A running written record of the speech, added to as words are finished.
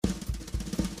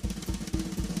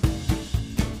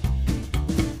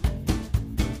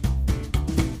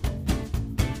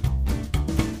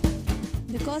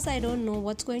because I don't know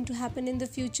what's going to happen in the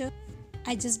future,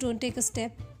 I just don't take a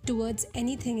step towards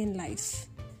anything in life.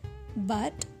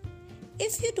 But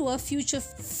if you do a future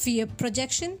fear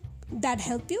projection, that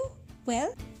help you?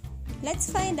 Well,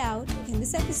 let's find out in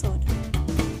this episode.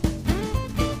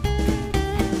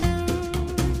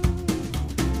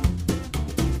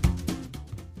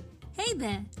 Hey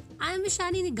there, I am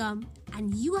Ishani Nigam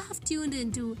and you have tuned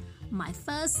into my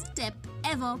first step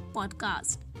ever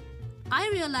podcast. I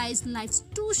realized life's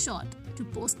too short to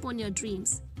postpone your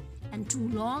dreams and too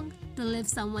long to live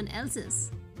someone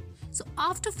else's. So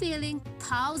after failing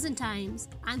 1,000 times,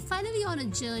 I'm finally on a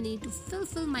journey to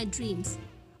fulfill my dreams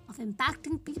of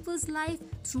impacting people's life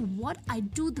through what I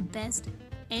do the best,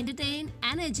 entertain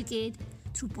and educate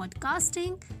through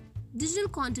podcasting, digital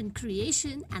content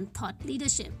creation and thought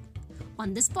leadership.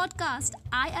 On this podcast,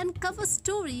 I uncover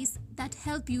stories that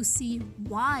help you see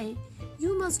why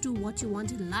you must do what you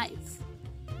want in life,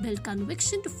 build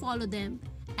conviction to follow them,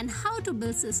 and how to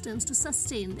build systems to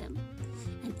sustain them.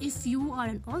 And if you are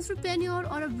an entrepreneur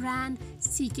or a brand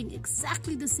seeking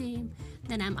exactly the same,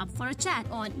 then I'm up for a chat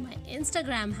on my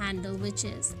Instagram handle, which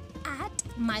is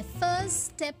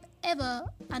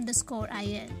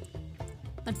 @myfirststepever_IN.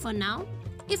 But for now,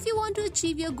 if you want to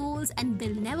achieve your goals and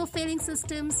build never failing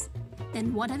systems,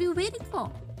 then what are you waiting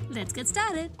for? Let's get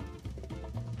started.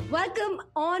 Welcome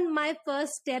on my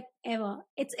first step ever.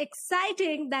 It's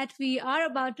exciting that we are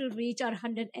about to reach our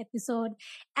 100th episode.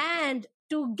 And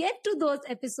to get to those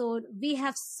episodes, we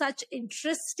have such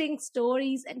interesting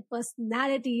stories and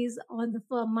personalities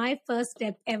for my first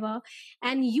step ever.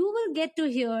 And you will get to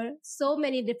hear so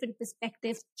many different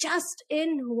perspectives just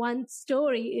in one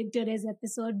story in today's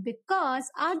episode, because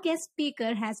our guest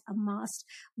speaker has amassed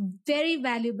very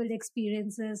valuable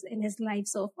experiences in his life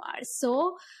so far.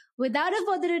 So without a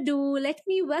further ado, let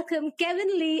me welcome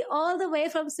Kevin Lee all the way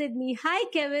from Sydney. Hi,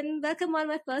 Kevin. Welcome on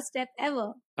my first step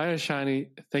ever. Hi,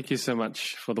 Ashani. Thank you so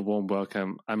much for the warm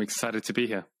welcome. I'm excited to be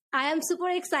here. I am super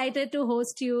excited to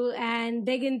host you and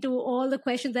dig into all the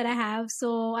questions that I have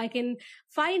so I can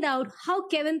find out how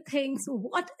Kevin thinks,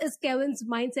 what is Kevin's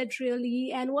mindset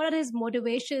really, and what are his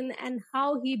motivation and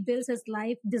how he builds his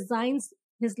life, designs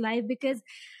his life, because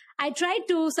I tried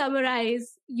to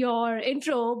summarize your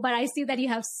intro, but I see that you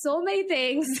have so many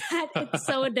things that it's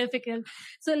so difficult.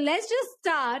 So let's just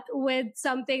start with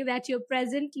something that you're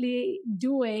presently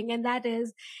doing, and that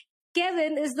is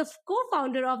Kevin is the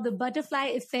co-founder of the Butterfly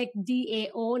Effect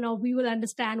DAO. Now we will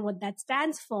understand what that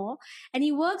stands for. And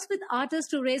he works with artists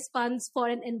to raise funds for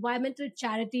an environmental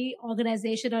charity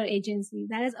organization or agency.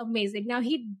 That is amazing. Now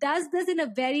he does this in a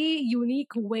very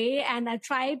unique way, and I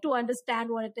try to understand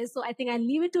what it is. So I think I'll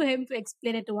leave it to him to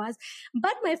explain it to us.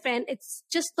 But my friend, it's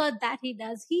just not that he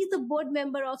does. He's the board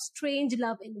member of Strange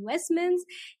Love Investments.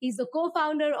 He's the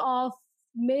co-founder of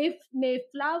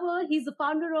Mayflower. He's the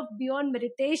founder of Beyond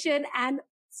Meditation, and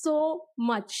so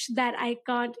much that I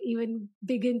can't even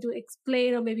begin to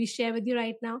explain or maybe share with you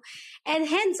right now. And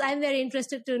hence, I'm very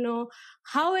interested to know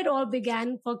how it all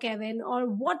began for Kevin, or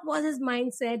what was his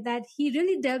mindset that he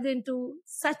really delved into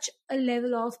such a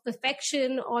level of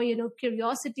perfection or,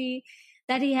 curiosity,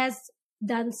 that he has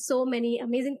done so many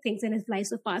amazing things in his life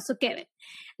so far. So Kevin,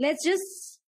 let's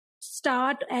just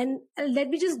start and let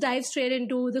me just dive straight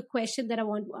into the question that I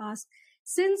want to ask.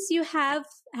 Since you have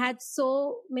had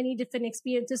so many different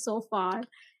experiences so far,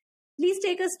 please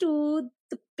take us to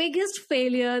the biggest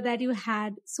failure that you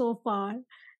had so far.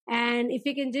 And if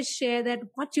you can just share that,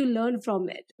 what you learned from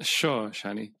it. Sure,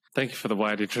 Shani. Thank you for the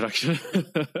wide introduction.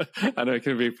 I know it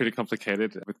can be pretty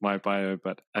complicated with my bio,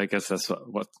 but I guess that's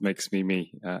what makes me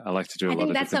me. I like to do a lot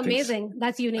of different things. I think that's amazing.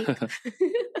 That's unique.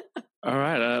 All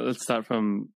right, let's start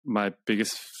from my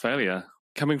biggest failure.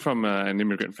 Coming from an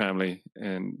immigrant family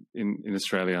in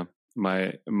Australia,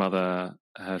 my mother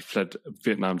had fled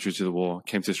Vietnam due to the war,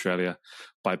 came to Australia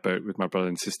by boat with my brother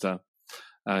and sister.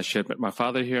 She had met my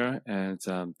father here, and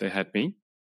they had me.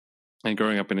 And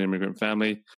growing up in an immigrant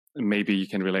family, maybe you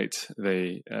can relate,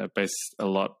 they base a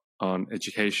lot on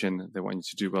education. They want you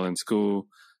to do well in school,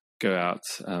 go out,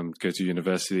 go to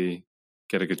university,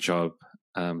 get a good job,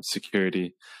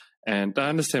 security. And I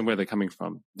understand where they're coming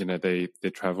from. They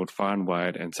traveled far and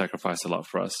wide and sacrificed a lot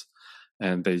for us.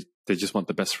 And they just want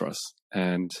the best for us.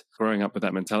 And growing up with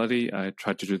that mentality, I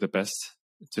tried to do the best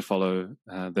to follow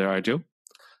their ideal.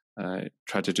 I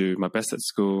tried to do my best at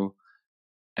school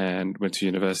and went to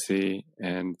university,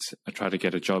 and I tried to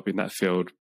get a job in that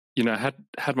field. I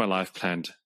had my life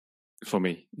planned for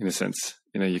me, in a sense.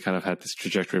 You kind of had this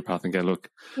trajectory path and go,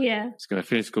 look, yeah, I'm just going to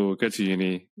finish school, go to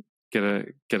uni,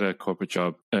 get a corporate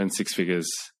job, earn six figures.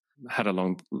 At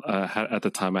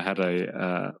the time I had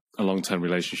a long-term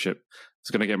relationship. I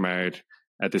was going to get married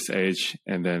at this age,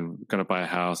 and then going to buy a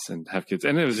house and have kids.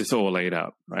 And it was just all laid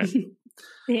out, right?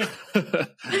 Yeah.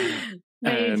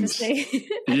 Very interesting.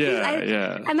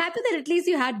 Yeah. I'm happy that at least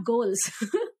you had goals.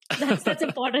 That's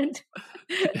important.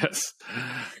 Yes.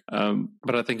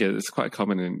 But I think it's quite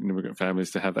common in immigrant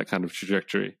families to have that kind of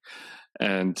trajectory.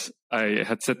 And I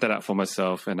had set that out for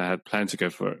myself and I had planned to go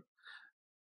for it.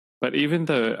 But even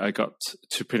though I got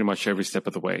to pretty much every step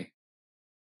of the way,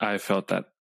 I felt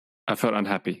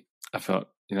unhappy. I felt,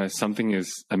 something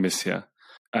is amiss here.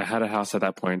 I had a house at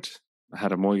that point. I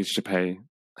had a mortgage to pay,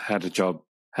 had a job,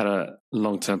 had a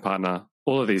long-term partner,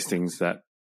 all of these things that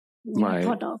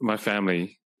my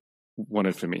family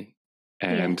wanted for me.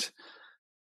 And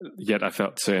yet I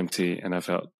felt so empty and I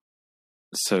felt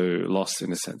so lost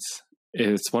in a sense.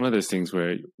 It's one of those things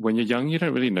where when you're young, you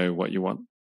don't really know what you want.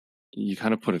 You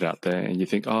kind of put it out there and you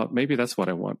think, oh, maybe that's what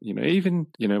I want. Even,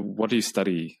 what do you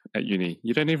study at uni?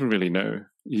 You don't even really know.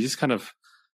 You just kind of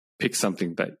pick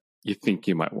something that you think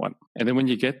you might want. And then when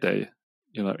you get there,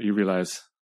 you realize,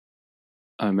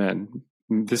 oh man,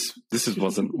 this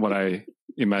wasn't what I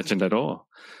imagined at all.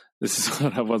 This is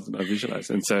what I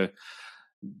visualized. And so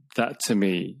that to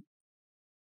me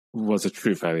was a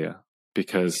true failure,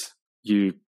 because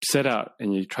you set out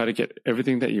and you try to get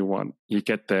everything that you want. You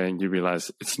get there and you realize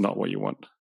it's not what you want.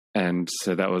 And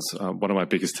so that was one of my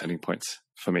biggest turning points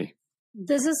for me.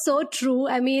 This is so true.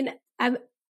 I mean, I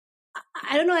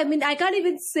don't know. I mean, I can't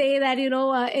even say that,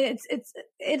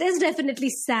 it is definitely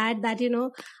sad that,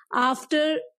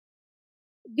 after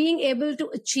being able to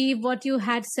achieve what you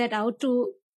had set out to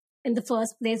in the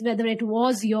first place, whether it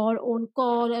was your own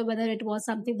call or whether it was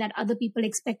something that other people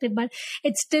expected, but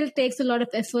it still takes a lot of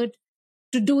effort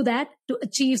to do that, to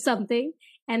achieve something,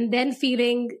 and then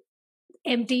feeling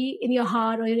empty in your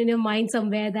heart or in your mind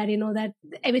somewhere that, that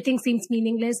everything seems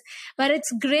meaningless. But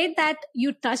it's great that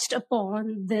you touched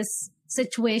upon this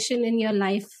situation in your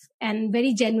life, and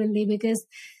very genuinely, because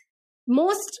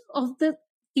most of the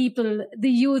people, the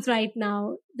youth right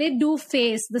now, they do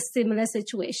face the similar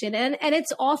situation. And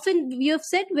it's often, you have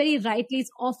said very rightly,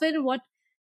 it's often what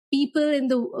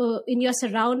people in your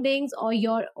surroundings or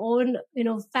your own,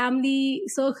 family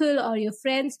circle or your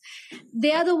friends,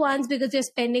 they are the ones, because you're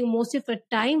spending most of your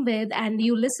time with, and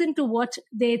you listen to what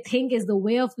they think is the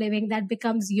way of living, that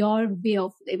becomes your way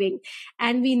of living.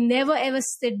 And we never ever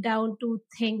sit down to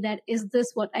think that, is this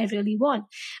what I really want?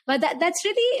 But that's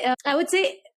really, I would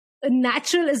say,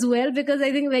 natural as well, because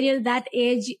I think when you're that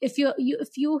age, if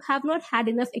you have not had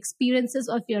enough experiences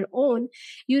of your own,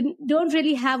 you don't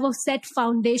really have a set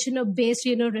foundation or base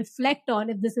to reflect on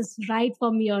if this is right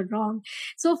for me or wrong.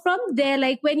 So from there,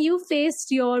 like when you faced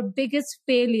your biggest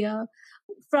failure,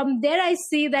 from there I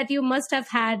see that you must have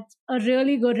had a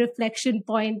really good reflection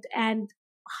point. And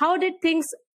how did things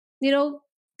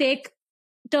take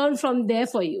turn from there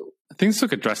for you? Things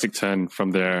took a drastic turn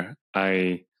from there.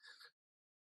 I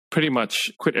pretty much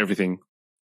quit everything.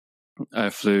 I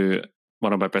flew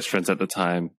one of my best friends at the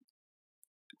time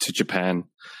to Japan,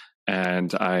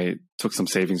 and I took some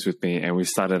savings with me, and we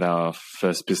started our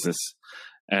first business.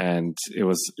 And it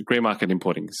was grey market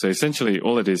importing. So essentially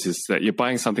all it is that you're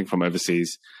buying something from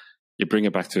overseas, you bring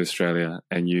it back to Australia,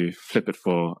 and you flip it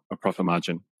for a profit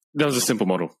margin. That was a simple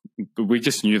model. We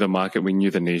just knew the market. We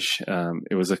knew the niche.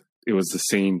 It was the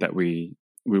scene that we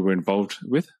were involved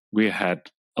with. We had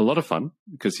a lot of fun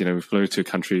because, we flew to a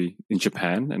country in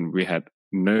Japan, and we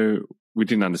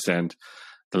didn't understand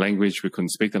the language. We couldn't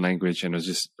speak the language, and it was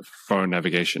just foreign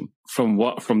navigation. From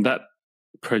that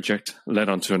project led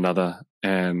on to another,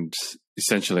 and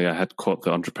essentially I had caught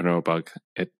the entrepreneurial bug.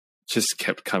 It just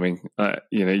kept coming.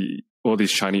 All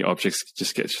these shiny objects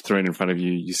just get thrown in front of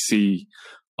you. You see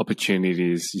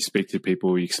opportunities, you speak to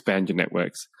people, you expand your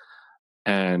networks,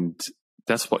 and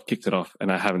that's what kicked it off.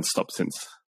 And I haven't stopped since.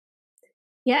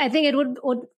 Yeah, I think it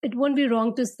wouldn't be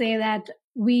wrong to say that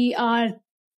we are,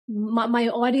 my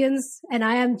audience and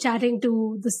I am chatting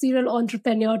to the serial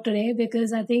entrepreneur today,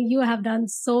 because I think you have done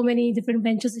so many different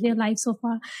ventures in your life so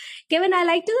far. Kevin, I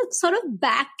like to sort of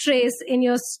backtrace in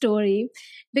your story,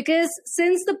 because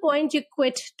since the point you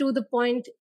quit to the point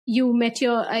you met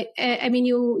you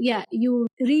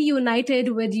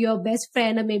reunited with your best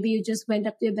friend, or maybe you just went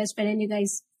up to your best friend and you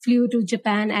guys flew to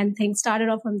Japan and things started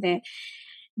off from there.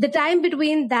 The time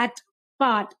between that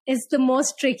part is the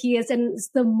most trickiest and it's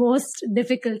the most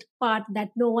difficult part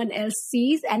that no one else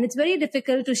sees. And it's very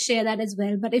difficult to share that as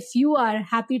well. But if you are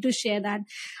happy to share that,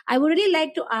 I would really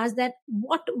like to ask that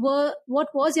what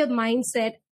was your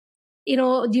mindset,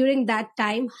 during that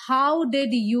time? How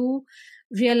did you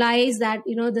realize that,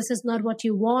 this is not what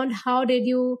you want? How did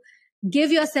you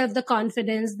give yourself the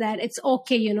confidence that it's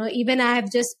okay, even I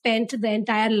have just spent the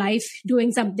entire life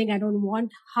doing something I don't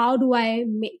want. How do I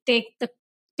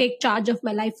take charge of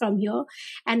my life from here?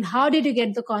 And how did you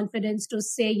get the confidence to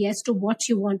say yes to what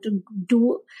you want to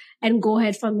do and go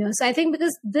ahead from here? So I think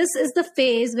because this is the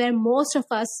phase where most of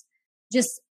us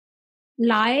just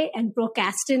lie and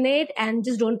procrastinate and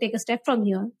just don't take a step from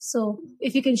here. So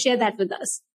if you can share that with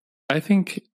us. I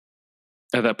think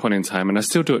at that point in time, and I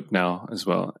still do it now as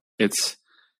well, it's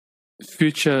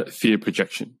future fear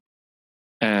projection.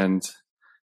 And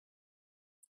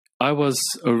I was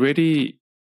already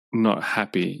not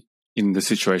happy in the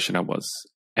situation I was.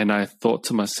 And I thought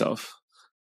to myself,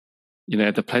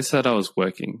 at the place that I was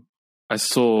working, I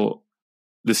saw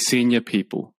the senior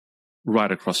people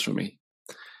right across from me.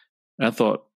 And I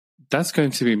thought, that's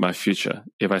going to be my future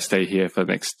if I stay here for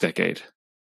the next decade.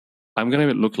 I'm going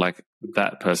to look like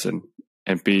that person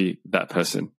and be that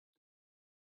person.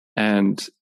 And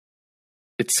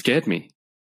it scared me.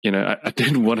 I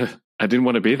didn't want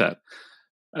to be that.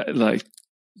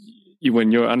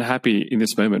 When you're unhappy in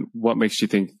this moment, what makes you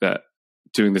think that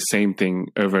doing the same thing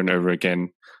over and over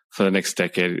again for the next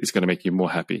decade is going to make you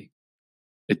more happy?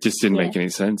 It just didn't make any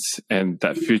sense. And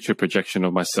that future projection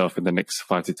of myself in the next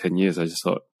 5 to 10 years, I just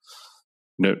thought,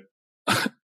 no,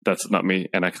 that's not me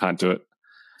and I can't do it.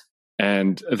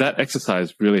 And that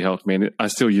exercise really helped me. And I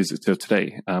still use it till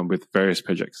today with various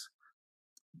projects.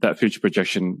 That future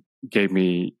projection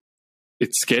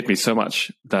it scared me so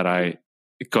much that I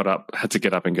had to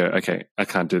get up and go, okay, I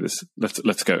can't do this.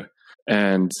 Let's go.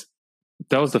 And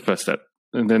that was the first step.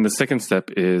 And then the second step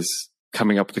is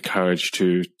coming up with the courage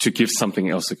to give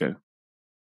something else a go.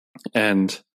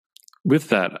 And with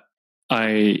that,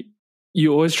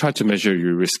 you always try to measure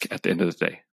your risk at the end of the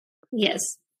day. Yes.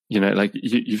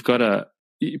 You've got to,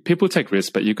 people take risks,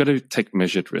 but you've got to take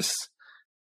measured risks.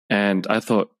 And I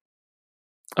thought,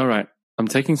 all right, I'm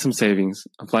taking some savings.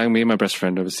 I'm flying me and my best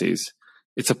friend overseas.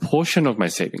 It's a portion of my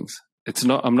savings.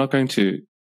 I'm not going to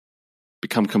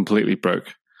become completely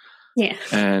broke. Yeah.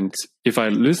 And if I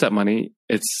lose that money,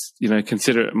 it's,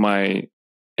 consider it my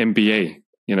MBA,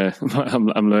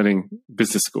 I'm learning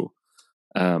business school.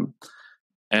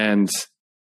 And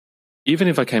even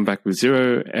if I came back with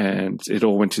zero and it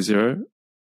all went to zero,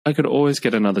 I could always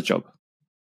get another job.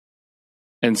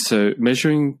 And so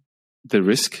measuring the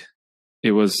risk,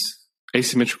 it was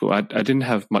asymmetrical. I didn't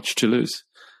have much to lose.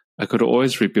 I could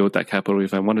always rebuild that capital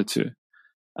if I wanted to.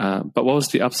 But what was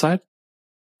the upside?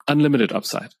 Unlimited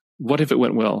upside. What if it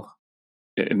went well?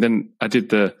 And then I did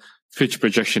the future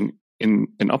projection in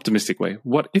an optimistic way.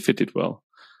 What if it did well?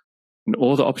 And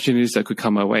all the opportunities that could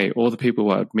come my way, all the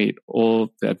people I would meet, all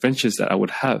the adventures that I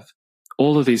would have,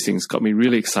 all of these things got me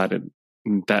really excited.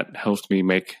 And that helped me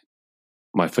make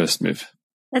my first move.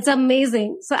 That's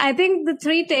amazing. So I think the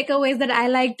 3 takeaways that I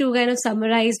like to kind of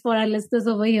summarize for our listeners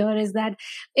over here is that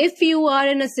if you are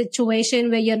in a situation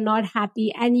where you're not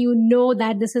happy and you know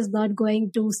that this is not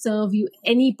going to serve you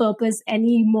any purpose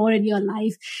anymore in your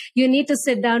life, you need to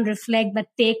sit down, reflect, but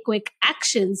take quick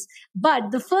actions.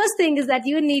 But the first thing is that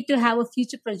you need to have a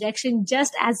future projection,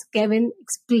 just as Kevin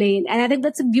explained. And I think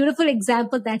that's a beautiful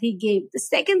example that he gave. The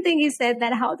second thing he said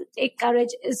that how to take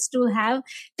courage is to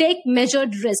take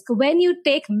measured risk. When you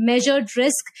take measured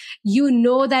risk, you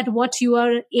know that what you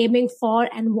are aiming for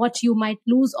and what you might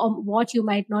lose or what you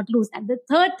might not lose. And the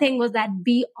third thing was that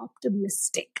be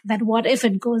optimistic, that what if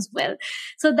it goes well.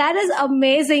 So that is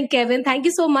amazing, Kevin. Thank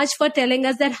you so much for telling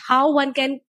us that how one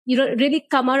can really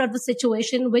come out of a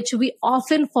situation which we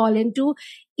often fall into,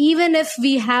 even if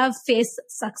we have faced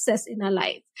success in our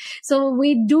life. So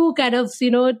we do kind of,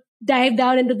 dive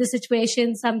down into the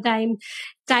situation time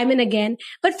and again.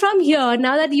 But from here,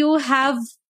 now that you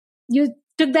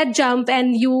took that jump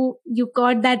and you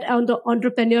got that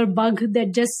entrepreneur bug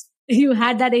that just, you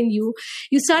had that in you,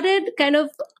 you started kind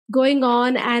of going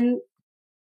on and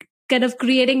kind of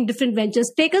creating different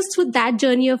ventures. Take us through that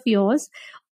journey of yours.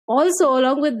 Also,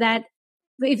 along with that,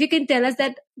 if you can tell us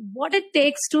that what it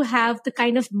takes to have the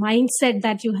kind of mindset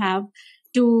that you have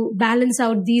to balance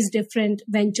out these different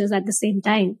ventures at the same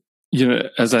time.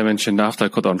 As I mentioned, after I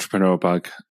caught the entrepreneurial bug,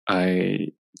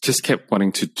 I just kept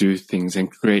wanting to do things and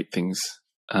create things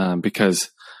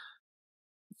because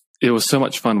it was so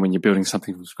much fun when you're building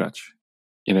something from scratch.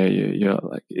 You're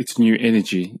like, it's new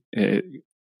energy.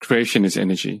 Creation is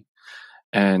energy.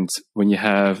 And when you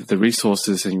have the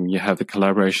resources and you have the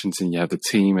collaborations and you have the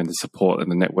team and the support and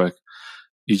the network,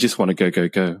 you just want to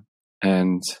go.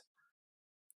 And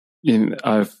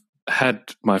I've had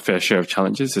my fair share of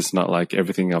challenges. It's not like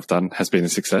everything I've done has been a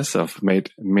success. I've made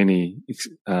many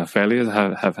failures,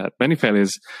 have had many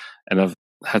failures, and I've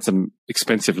had some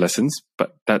expensive lessons,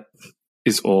 but that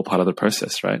is all part of the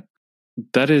process, right?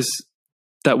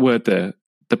 That word there,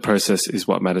 the process, is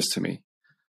what matters to me.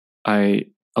 A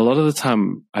lot of the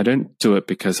time, I don't do it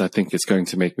because I think it's going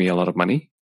to make me a lot of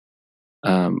money.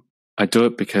 I do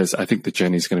it because I think the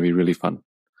journey is going to be really fun.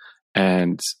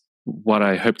 And what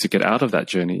I hope to get out of that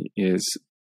journey is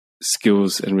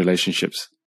skills and relationships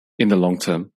in the long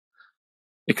term,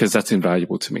 because that's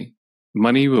invaluable to me.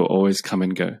 Money will always come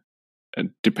and go,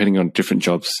 depending on different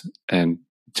jobs and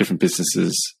different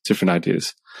businesses, different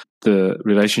ideas. The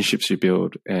relationships you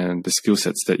build and the skill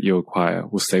sets that you acquire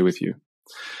will stay with you.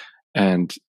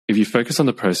 And if you focus on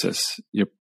the process, you're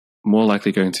more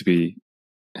likely going to be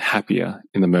happier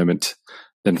in the moment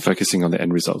than focusing on the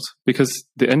end result, because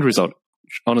the end result,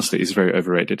 honestly, is very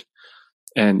overrated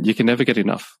and you can never get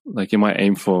enough. Like, you might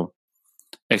aim for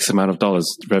X amount of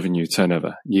dollars revenue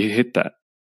turnover. You hit that.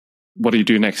 What do you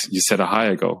do next? You set a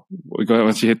higher goal.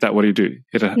 Once you hit that, what do you do?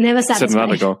 Set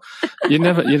another goal. You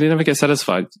never get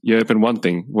satisfied. You open one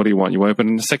thing. What do you want? You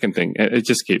open the second thing. It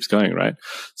just keeps going, right?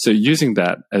 So using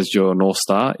that as your North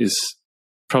Star is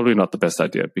probably not the best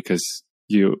idea, because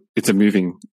it's a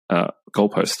moving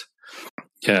goalpost.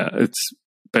 Yeah, it's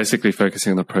basically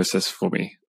focusing on the process for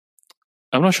me.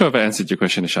 I'm not sure if I answered your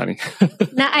question, Ishani.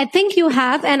 Now, I think you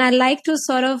have, and I'd like to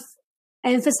sort of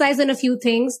emphasize on a few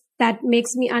things that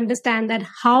makes me understand that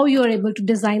how you're able to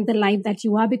design the life that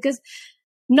you are, because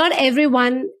not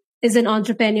everyone is an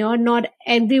entrepreneur. Not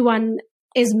everyone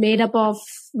is made up of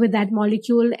with that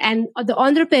molecule. And the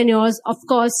entrepreneurs, of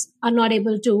course, are not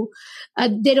able to,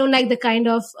 they don't like the kind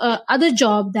of other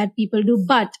job that people do.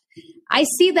 But I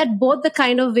see that both the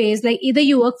kind of ways, like either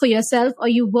you work for yourself or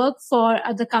you work for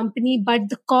the company, but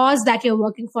the cause that you're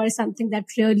working for is something that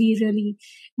really, really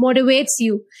motivates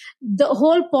you. The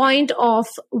whole point of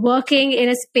working in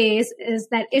a space is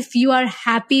that if you are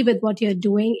happy with what you're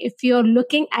doing, if you're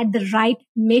looking at the right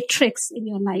matrix in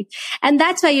your life. And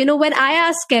that's why, when I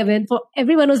asked Kevin, for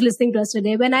everyone who's listening to us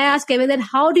today, when I asked Kevin that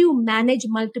how do you manage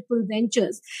multiple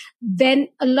ventures, then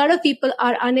a lot of people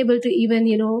are unable to even,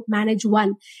 manage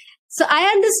one. So I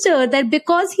understood that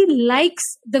because he likes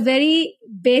the very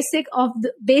basic of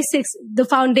the basics, the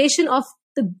foundation of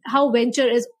how venture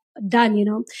is done,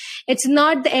 it's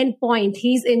not the end point.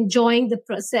 He's enjoying the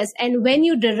process. And when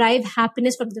you derive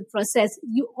happiness from the process,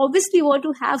 you obviously want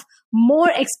to have more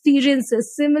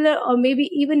experiences, similar or maybe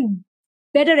even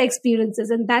better experiences.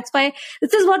 And that's why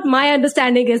this is what my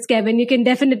understanding is, Kevin. You can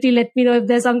definitely let me know if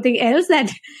there's something else that,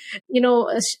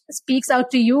 speaks out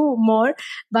to you more.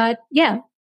 But yeah.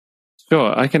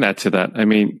 Sure, I can add to that. I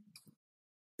mean,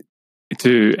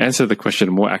 to answer the question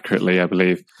more accurately, I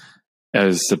believe,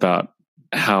 is about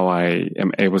how I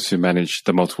am able to manage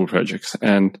the multiple projects.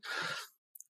 And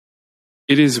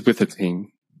it is with a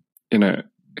team. A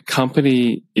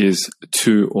company is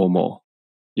two or more.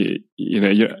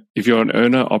 If you're an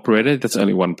owner operator, that's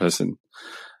only one person.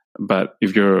 But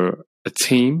if you're a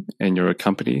team and you're a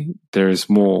company, there is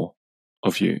more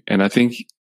of you. And I think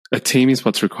a team is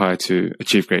what's required to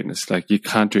achieve greatness. Like, you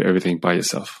can't do everything by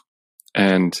yourself.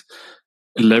 And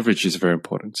leverage is very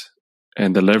important.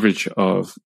 And the leverage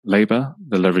of labor,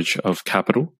 the leverage of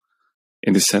capital,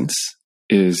 in this sense,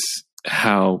 is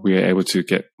how we are able to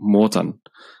get more done.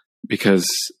 Because,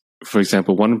 for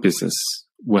example, one business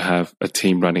will have a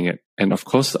team running it. And of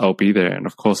course, I'll be there. And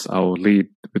of course, I'll lead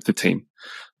with the team.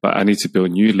 But I need to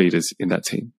build new leaders in that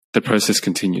team. The process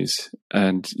continues.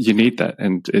 And you need that.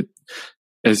 And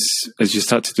as you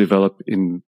start to develop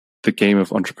in the game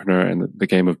of entrepreneur and the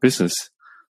game of business,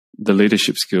 the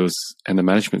leadership skills and the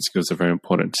management skills are very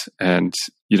important. And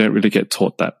you don't really get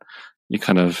taught that. You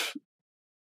kind of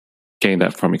gain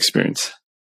that from experience.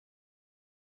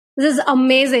 This is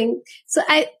amazing. So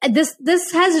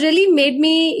this has really made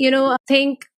me,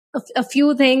 think a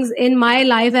few things in my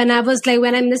life. And I was like,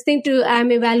 when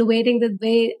I'm evaluating the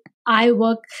way I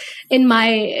work in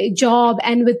my job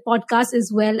and with podcasts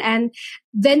as well. And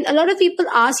then a lot of people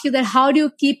ask you that, how do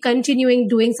you keep continuing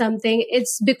doing something?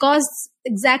 It's because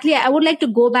exactly, I would like to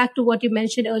go back to what you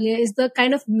mentioned earlier, is the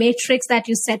kind of matrix that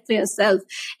you set for yourself.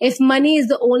 If money is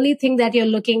the only thing that you're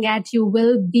looking at, you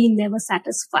will be never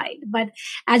satisfied. But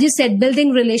as you said,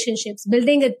 building relationships,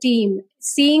 building a team,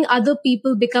 seeing other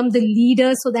people become the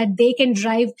leaders so that they can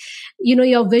drive,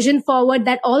 your vision forward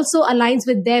that also aligns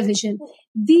with their vision.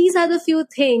 These are the few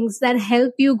things that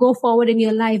help you go forward in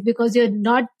your life, because you're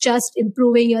not just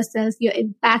improving yourself, you're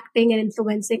impacting and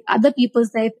influencing other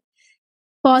people's life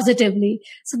positively.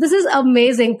 So this is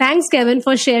amazing. Thanks, Kevin,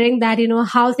 for sharing that,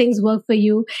 how things work for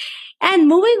you. And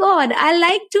moving on, I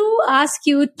like to ask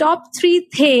you top 3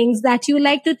 things that you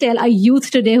like to tell a youth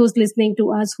today who's listening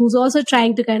to us, who's also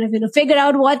trying to kind of, figure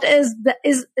out what is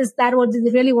that what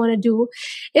they really want to do.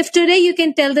 If today you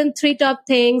can tell them 3 top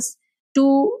things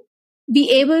to be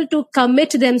able to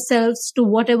commit themselves to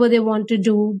whatever they want to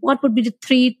do, what would be the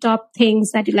 3 top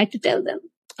things that you'd like to tell them?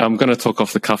 I'm going to talk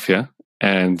off the cuff here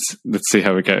and let's see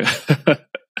how we go.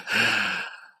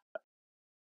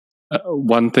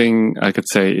 One thing I could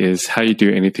say is how you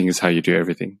do anything is how you do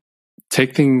everything.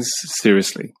 Take things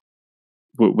seriously.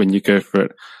 When you go for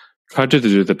it, try to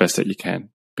do the best that you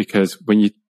can, because when you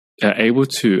are able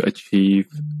to achieve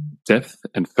depth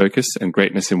and focus and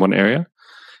greatness in one area,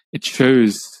 it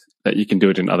shows that you can do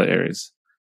it in other areas.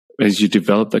 As you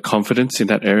develop the confidence in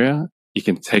that area, you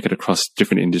can take it across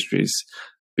different industries.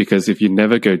 Because if you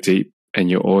never go deep and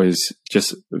you're always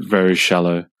just very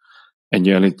shallow, and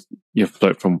you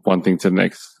float from one thing to the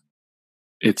next,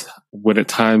 it's when it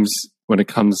comes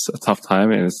a tough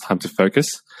time and it's time to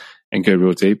focus and go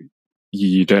real deep,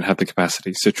 you don't have the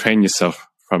capacity. So train yourself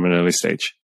from an early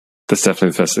stage. That's definitely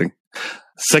the first thing.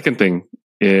 Second thing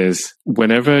is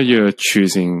whenever you're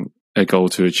choosing a goal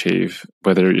to achieve,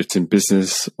 whether it's in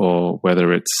business or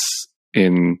whether it's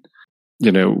in,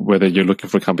 whether you're looking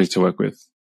for a company to work with,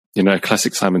 a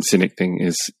classic Simon Sinek thing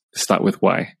is start with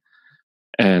why.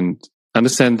 And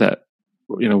understand that,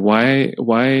 why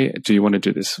do you want to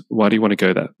do this? Why do you want to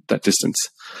go that distance?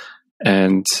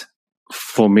 And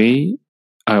for me,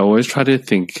 I always try to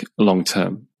think long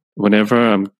term. Whenever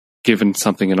I'm given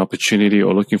something, an opportunity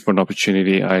or looking for an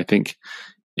opportunity, I think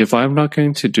if I'm not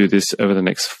going to do this over the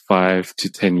next 5 to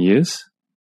 10 years,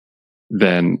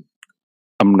 then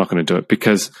I'm not going to do it.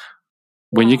 Because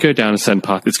when you go down a certain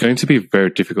path, it's going to be very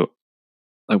difficult.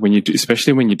 Like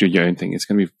especially when you do your own thing, it's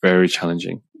going to be very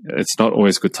challenging. It's not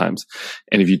always good times.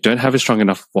 And if you don't have a strong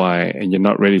enough why and you're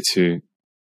not ready to,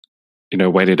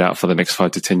 wait it out for the next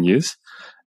 5 to 10 years,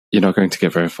 you're not going to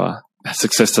get very far.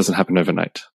 Success doesn't happen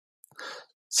overnight.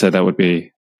 So that would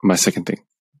be my second thing.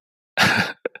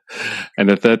 And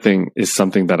the third thing is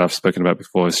something that I've spoken about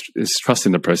before is trust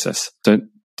in the process. Don't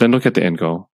look at the end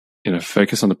goal.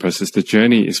 Focus on the process. The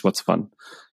journey is what's fun.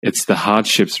 It's the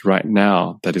hardships right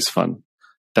now that is fun.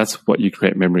 That's what you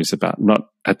create memories about, not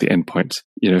at the end point.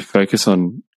 Focus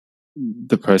on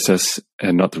the process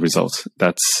and not the results.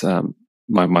 That's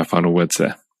my final words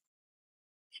there.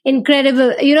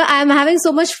 Incredible. I'm having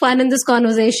so much fun in this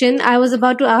conversation. I was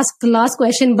about to ask the last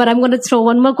question, but I'm going to throw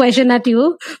one more question at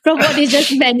you from what you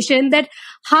just mentioned, that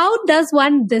how does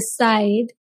one decide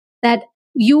that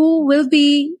you will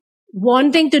be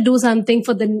wanting to do something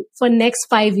for next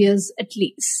 5 years at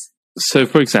least? So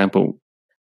for example,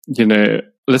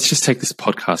 let's just take this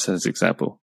podcast as an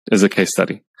example, as a case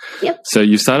study. Yep. So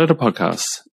you started a podcast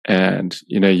and,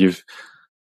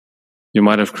 you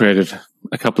might have created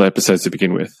a couple of episodes to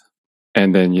begin with.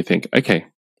 And then you think, okay,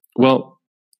 well,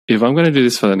 if I'm going to do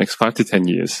this for the next 5 to 10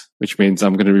 years, which means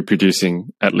I'm going to be producing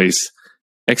at least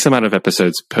X amount of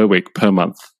episodes per week, per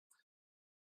month,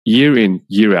 year in,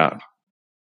 year out,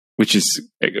 which is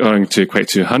going to equate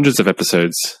to hundreds of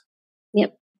episodes.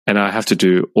 Yep. And I have to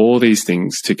do all these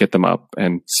things to get them up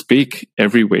and speak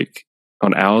every week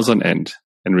on hours on end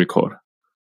and record.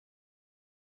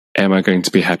 Am I going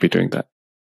to be happy doing that?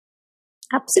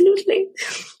 Absolutely.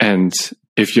 And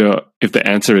if the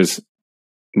answer is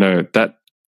no, that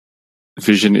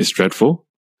vision is dreadful,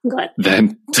 God.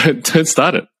 Then don't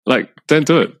start it. Like, don't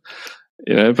do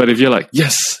it. But if you're like,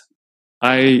 yes,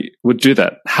 I would do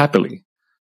that happily,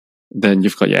 then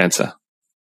you've got your answer.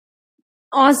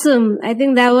 Awesome. I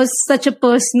think that was such a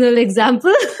personal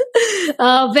example.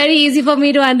 Very easy for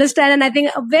me to understand. And I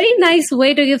think a very nice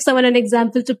way to give someone an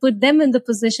example to put them in the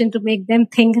position to make them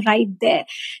think right there.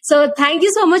 So thank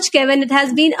you so much, Kevin. It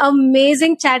has been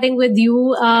amazing chatting with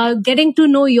you, getting to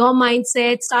know your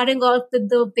mindset, starting off with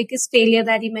the biggest failure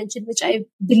that you mentioned, which I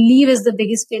believe is the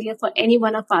biggest failure for any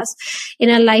one of us in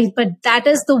our life. But that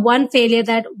is the one failure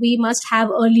that we must have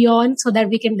early on so that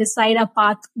we can decide our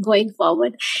path going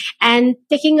forward. And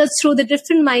taking us through the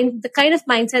kind of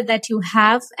mindset that you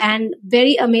have and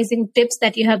very amazing tips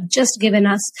that you have just given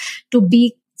us to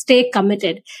stay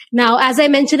committed. Now, as I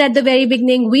mentioned at the very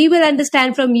beginning, we will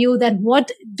understand from you that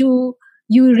what do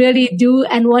you really do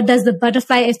and what does the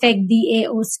Butterfly Effect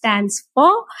DAO stands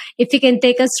for? If you can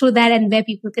take us through that and where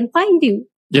people can find you.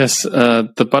 Yes,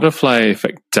 the Butterfly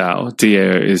Effect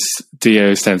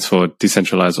DAO stands for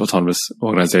Decentralized Autonomous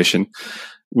Organization.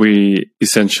 We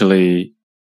essentially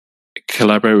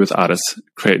collaborate with artists,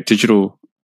 create digital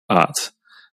art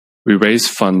we raise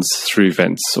funds through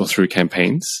events or through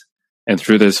campaigns. And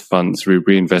through those funds, we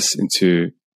reinvest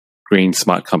into green,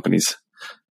 smart companies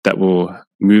that will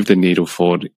move the needle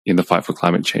forward in the fight for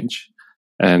climate change.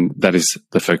 And that is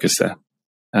the focus there.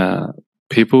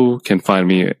 People can find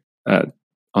me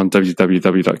on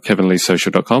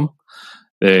www.kevinleesocial.com.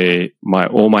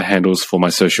 All my handles for my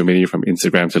social media, from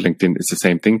Instagram to LinkedIn, is the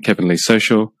same thing, Kevin Lee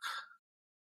Social.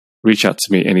 Reach out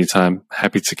to me anytime.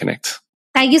 Happy to connect.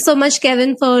 Thank you so much,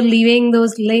 Kevin, for leaving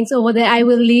those links over there. I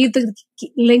will leave the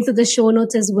links to the show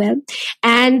notes as well.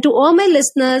 And to all my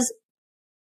listeners,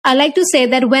 I like to say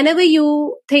that whenever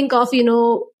you think of,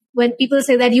 when people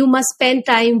say that you must spend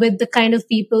time with the kind of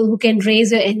people who can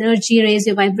raise your energy, raise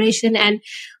your vibration, and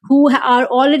who are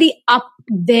already up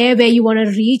there where you want to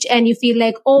reach, and you feel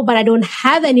like, oh, but I don't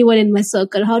have anyone in my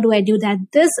circle. How do I do that?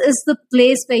 This is the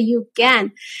place where you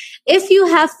can. If you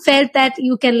have felt that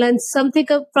you can learn something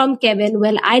from Kevin,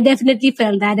 well, I definitely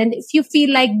felt that. And if you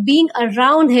feel like being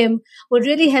around him would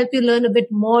really help you learn a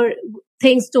bit more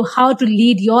things to how to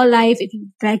lead your life, if you'd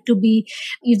like to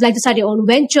start your own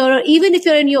venture, or even if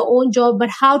you're in your own job, but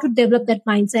how to develop that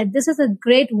mindset. This is a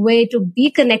great way to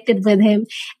be connected with him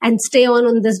and stay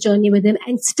on this journey with him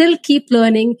and still keep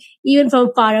learning even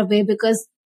from far away, because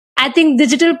I think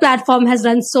digital platform has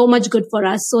done so much good for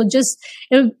us. So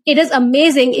it is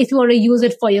amazing if you want to use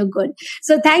it for your good.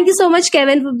 So thank you so much,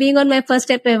 Kevin, for being on my first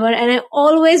step ever. And I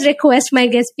always request my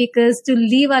guest speakers to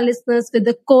leave our listeners with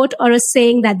a quote or a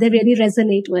saying that they really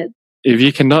resonate with. If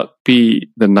you cannot be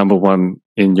the number one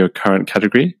in your current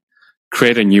category,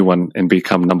 create a new one and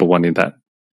become number one in that.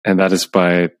 And that is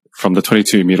from the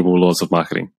 22 Immutable Laws of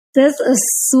Marketing. This is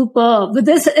superb.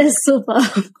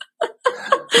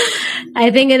 I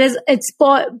think it's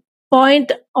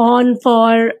point on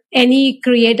for any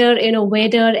creator,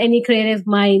 innovator, any creative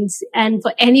minds, and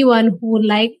for anyone who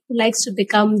likes to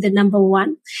become the number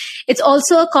one. It's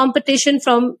also a competition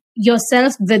from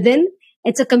yourself within.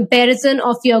 It's a comparison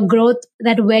of your growth,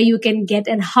 that where you can get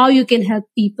and how you can help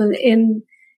people in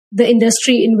the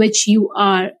industry in which you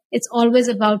are. It's always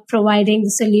about providing the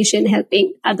solution,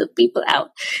 helping other people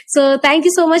out. So thank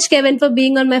you so much, Kevin, for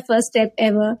being on my first step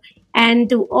ever. And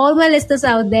to all my listeners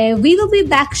out there, we will be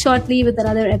back shortly with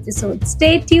another episode.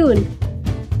 Stay tuned.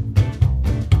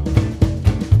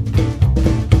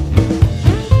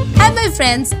 Hi, my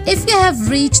friends. If you have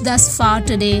reached thus far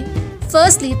today,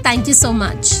 firstly, thank you so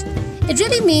much. It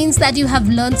really means that you have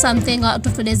learned something out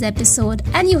of today's episode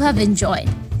and you have enjoyed.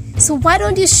 So why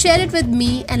don't you share it with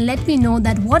me and let me know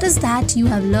that what is that you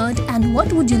have learned and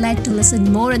what would you like to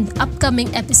listen more in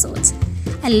upcoming episodes.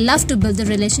 I love to build a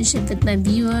relationship with my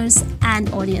viewers and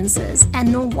audiences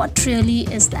and know what really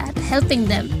is that helping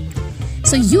them.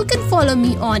 So you can follow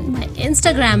me on my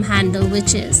Instagram handle,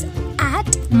 which is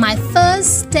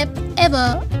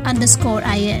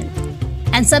 @myfirststepever_in,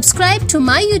 and subscribe to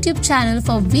my YouTube channel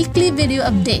for weekly video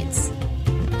updates.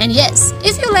 And yes,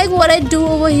 if you like what I do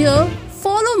over here,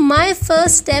 follow My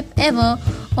First Step Ever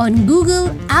on Google,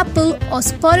 Apple or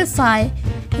Spotify,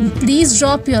 and please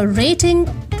drop your rating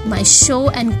to my show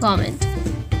and comment.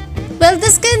 Well,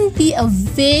 this can be a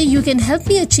way you can help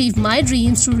me achieve my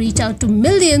dreams to reach out to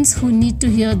millions who need to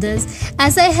hear this,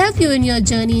 as I help you in your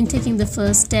journey in taking the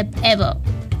first step ever.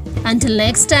 Until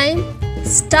next time,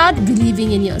 start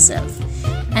believing in yourself.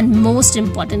 And most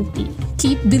importantly,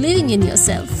 keep believing in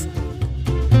yourself.